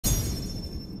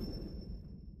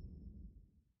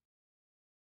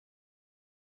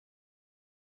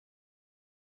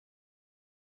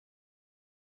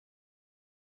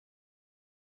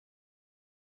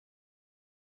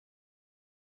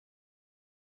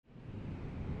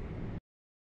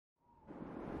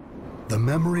The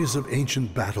memories of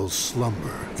ancient battles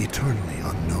slumber, eternally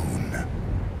unknown.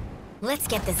 Let's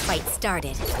get this fight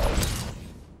started.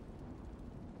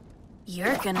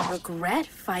 You're gonna regret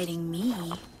fighting me.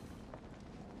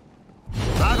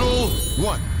 Battle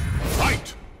 1.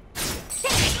 Fight!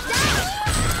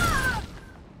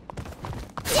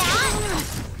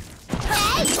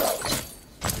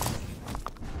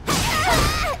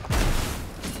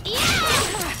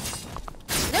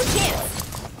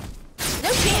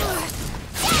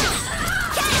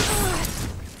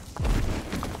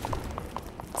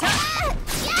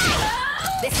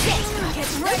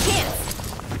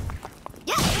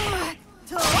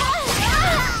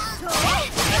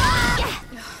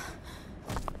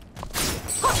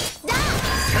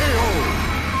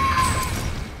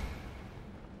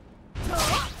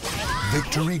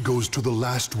 Victory goes to the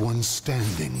last one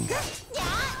standing.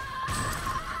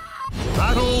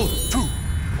 Battle 2.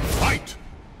 Fight!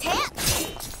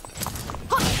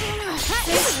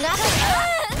 This is not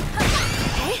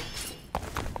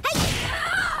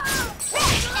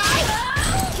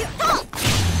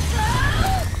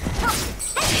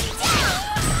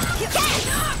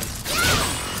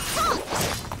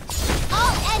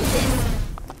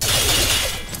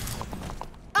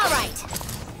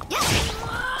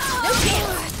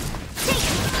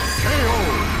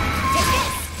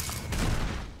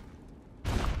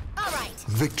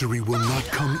Victory will not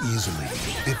come easily.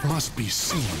 It must be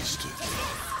seized.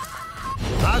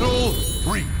 Battle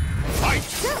 3. Fight!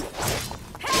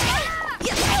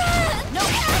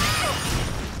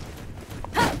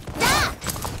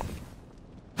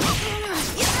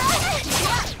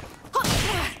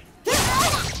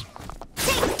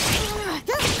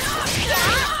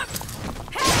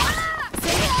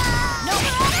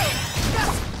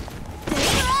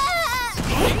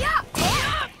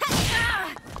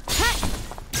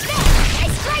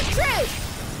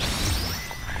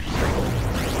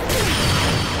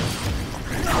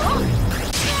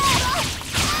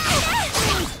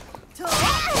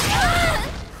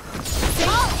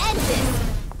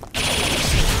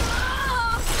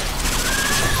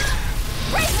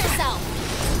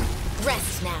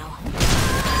 Rest now.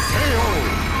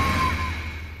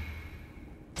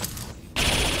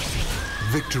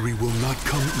 Victory will not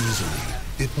come easily.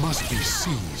 It must be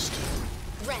seized.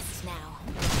 Rest now.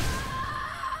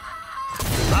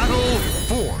 Battle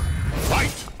 4.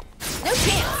 Fight! No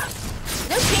chance!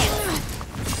 No chance!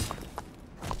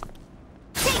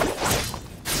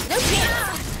 No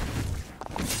chance!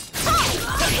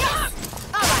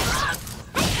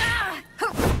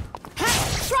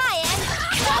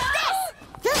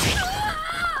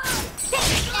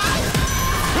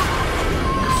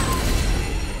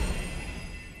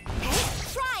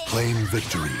 Claim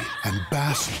victory and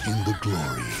bask in the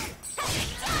glory.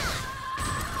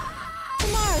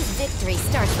 Tomorrow's victory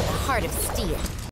starts with a heart of steel.